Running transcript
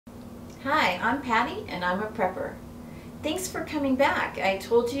Hi, I'm Patty and I'm a prepper. Thanks for coming back. I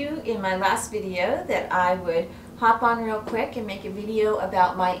told you in my last video that I would hop on real quick and make a video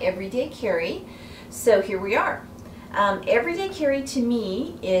about my everyday carry. So here we are. Everyday carry to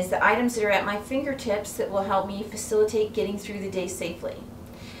me is the items that are at my fingertips that will help me facilitate getting through the day safely.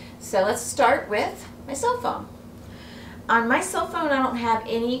 So let's start with my cell phone. On my cell phone, I don't have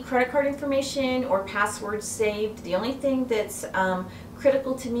any credit card information or passwords saved. The only thing that's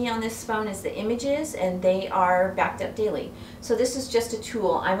critical to me on this phone is the images, and they are backed up daily. So this is just a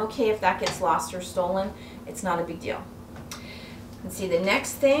tool. I'm okay if that gets lost or stolen. It's not a big deal. Let's see, the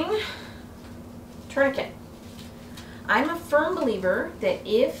next thing, tourniquet. I'm a firm believer that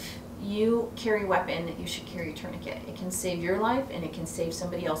if you carry a weapon, you should carry a tourniquet. It can save your life and it can save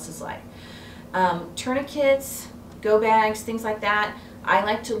somebody else's life. Tourniquets, go bags, things like that. I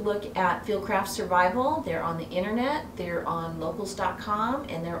like to look at Fieldcraft Survival. They're on the internet, they're on locals.com,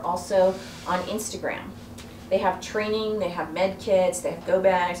 and they're also on Instagram. They have training, they have med kits, they have go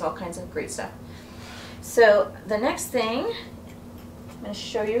bags, all kinds of great stuff. So the next thing I'm going to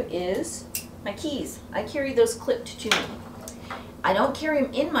show you is my keys. I carry those clipped to me. I don't carry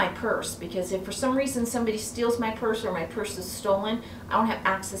them in my purse because if for some reason somebody steals my purse or my purse is stolen, I don't have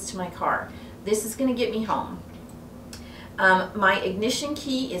access to my car. This is going to get me home. My ignition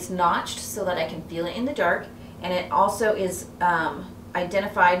key is notched so that I can feel it in the dark, and it also is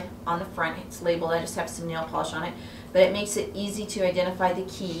identified on the front. It's labeled. I just have some nail polish on it, but it makes it easy to identify the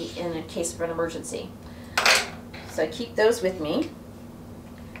key in a case of an emergency. So I keep those with me.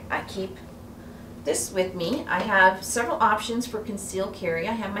 I keep this with me. I have several options for concealed carry.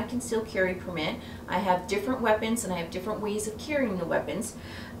 I have my concealed carry permit. I have different weapons and I have different ways of carrying the weapons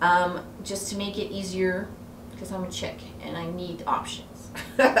just to make it easier, because I'm a chick and I need options.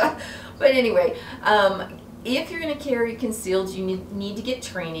 But anyway, if you're going to carry concealed, you need to get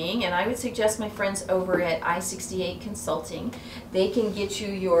training, and I would suggest my friends over at I-68 Consulting. They can get you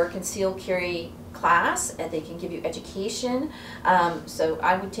your concealed carry class and they can give you education, so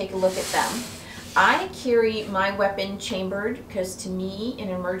I would take a look at them. I carry my weapon chambered because to me, in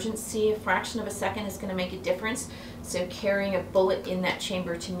an emergency, a fraction of a second is going to make a difference, so carrying a bullet in that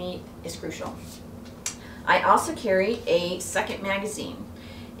chamber to me is crucial. I also carry a second magazine.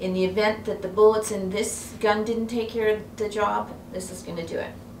 In the event that the bullets in this gun didn't take care of the job, this is going to do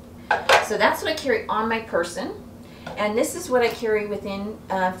it. So that's what I carry on my person, and this is what I carry within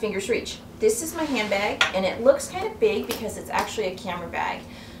finger's reach. This is my handbag, and it looks kind of big because it's actually a camera bag.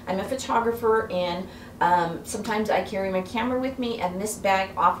 I'm a photographer, and sometimes I carry my camera with me, and this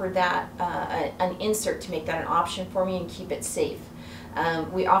bag offered that an insert to make that an option for me and keep it safe.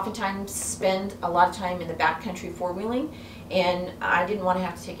 We oftentimes spend a lot of time in the backcountry four-wheeling, and I didn't want to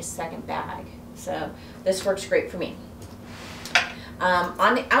have to take a second bag, so this works great for me.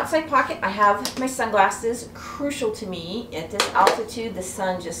 On the outside pocket, I have my sunglasses. Crucial to me. At this altitude, the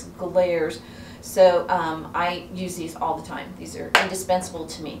sun just glares, so I use these all the time. These are indispensable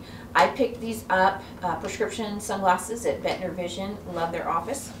to me. I picked these up, prescription sunglasses at Ventnor Vision. Love their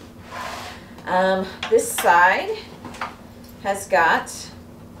office. This side has got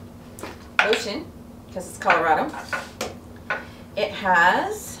lotion, because it's Colorado. It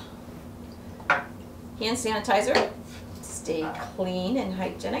has hand sanitizer, stay clean and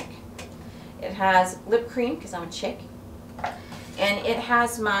hygienic. It has lip cream, because I'm a chick. And it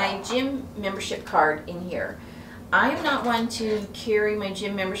has my gym membership card in here. I am not one to carry my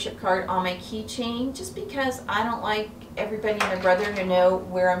gym membership card on my keychain just because I don't like everybody and their brother to know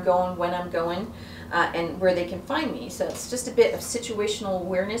where I'm going, when I'm going, and where they can find me. So it's just a bit of situational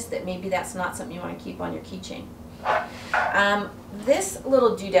awareness that maybe that's not something you want to keep on your keychain. This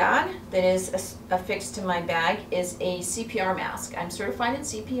little doodad that is affixed to my bag is a CPR mask. I'm certified in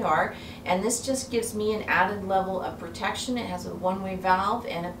CPR, and this just gives me an added level of protection. It has a one-way valve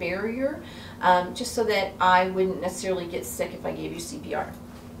and a barrier, just so that I wouldn't necessarily get sick if I gave you CPR.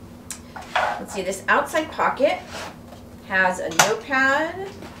 Let's see, this outside pocket has a notepad,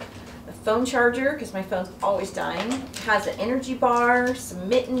 a phone charger, because my phone's always dying. It has an energy bar, some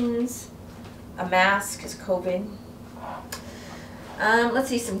mittens, a mask, because COVID. Let's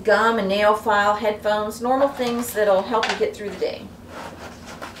see, some gum, a nail file, headphones, normal things that'll help you get through the day.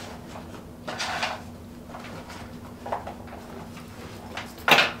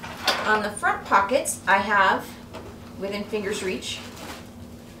 On the front pockets, I have, within finger's reach,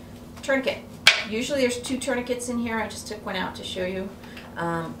 tourniquet. Usually there's 2 tourniquets in here. I just took one out to show you.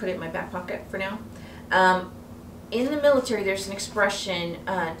 Put it in my back pocket for now. In the military, there's an expression,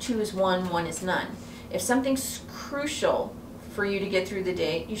 2 is 1, 1 is none. If something's crucial for you to get through the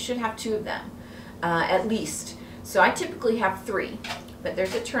day, you should have 2 of them, at least. So I typically have 3, but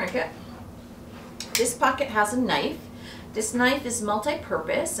there's a tourniquet. This pocket has a knife. This knife is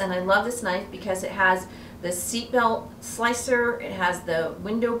multi-purpose, and I love this knife because it has the seatbelt slicer, it has the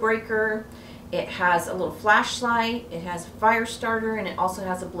window breaker, it has a little flashlight, it has a fire starter, and it also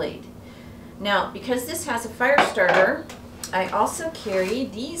has a blade. Now, because this has a fire starter, I also carry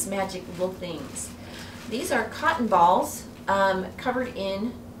these magic little things. These are cotton balls covered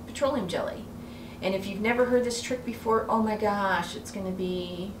in petroleum jelly. And if you've never heard this trick before, oh my gosh, it's going to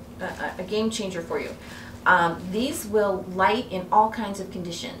be a game changer for you. These will light in all kinds of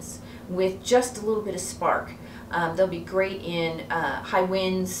conditions with just a little bit of spark. They'll be great in high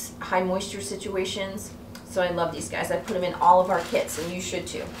winds, high moisture situations. So I love these guys. I put them in all of our kits, and you should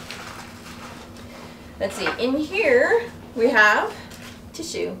too. Let's see, in here we have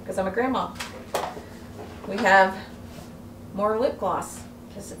tissue, because I'm a grandma. We have more lip gloss,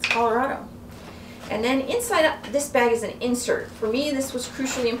 because it's Colorado. And then inside this bag is an insert. For me, this was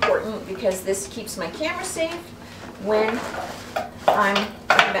crucially important because this keeps my camera safe when I'm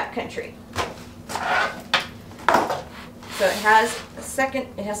in backcountry. So it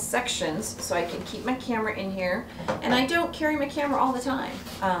has sections, so I can keep my camera in here. And I don't carry my camera all the time,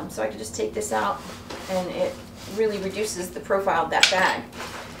 so I can just take this out, and it really reduces the profile of that bag.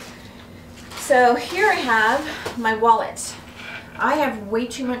 So here I have my wallet. I have way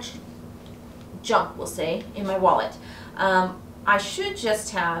too much junk, we'll say, in my wallet. I should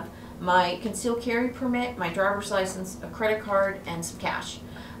just have my concealed carry permit, my driver's license, a credit card, and some cash.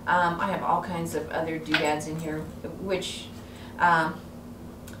 I have all kinds of other doodads in here, which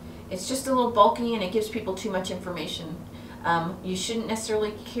it's just a little bulky and it gives people too much information. You shouldn't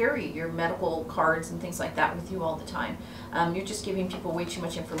necessarily carry your medical cards and things like that with you all the time. You're just giving people way too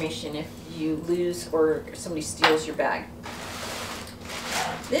much information if you lose or somebody steals your bag.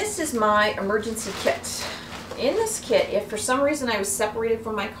 This is my emergency kit. In this kit, if for some reason I was separated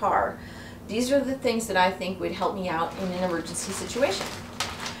from my car, these are the things that I think would help me out in an emergency situation.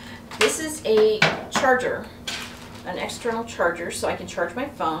 This is a charger, an external charger, so I can charge my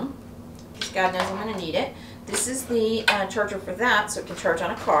phone, because God knows I'm going to need it. This is the charger for that, so it can charge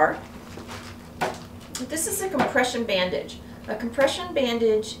on a car. This is a compression bandage. A compression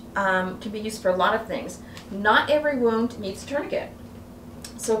bandage can be used for a lot of things. Not every wound needs a tourniquet.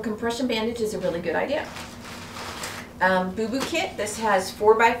 So a compression bandage is a really good idea. Boo-boo kit. This has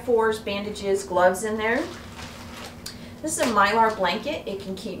 4x4s, bandages, gloves in there. This is a Mylar blanket. It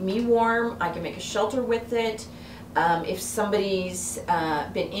can keep me warm. I can make a shelter with it. If somebody's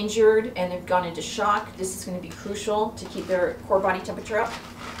been injured and they've gone into shock, this is going to be crucial to keep their core body temperature up.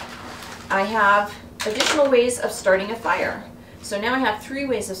 I have additional ways of starting a fire. So now I have 3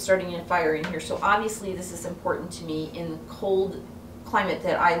 ways of starting a fire in here. So obviously this is important to me in the cold climate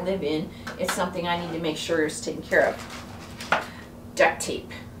that I live in. It's something I need to make sure is taken care of. Duct tape.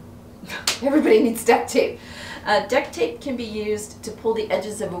 Everybody needs duct tape. Duct tape can be used to pull the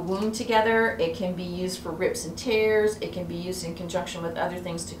edges of a wound together. It can be used for rips and tears. It can be used in conjunction with other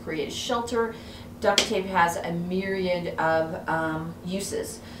things to create a shelter. Duct tape has a myriad of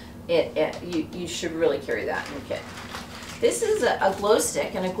uses. You should really carry that in your kit. This is a glow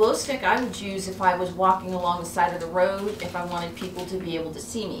stick, and a glow stick I would use if I was walking along the side of the road, if I wanted people to be able to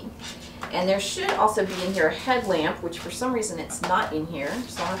see me. And there should also be in here a headlamp, which for some reason it's not in here,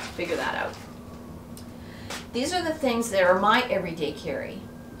 so I'll have to figure that out. These are the things that are my everyday carry.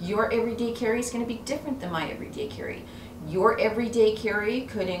 Your everyday carry is going to be different than my everyday carry. Your everyday carry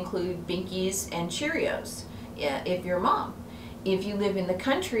could include Binkies and Cheerios if you're a mom. If you live in the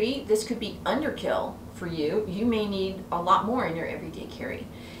country, this could be underkill for you. You may need a lot more in your everyday carry.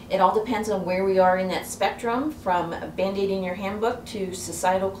 It all depends on where we are in that spectrum, from Band-Aid in your handbook to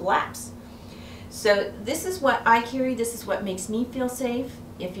societal collapse. So this is what I carry. This is what makes me feel safe.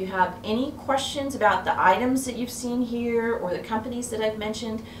 If you have any questions about the items that you've seen here or the companies that I've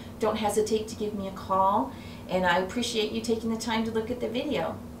mentioned, don't hesitate to give me a call. And I appreciate you taking the time to look at the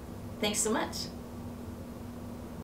video. Thanks so much.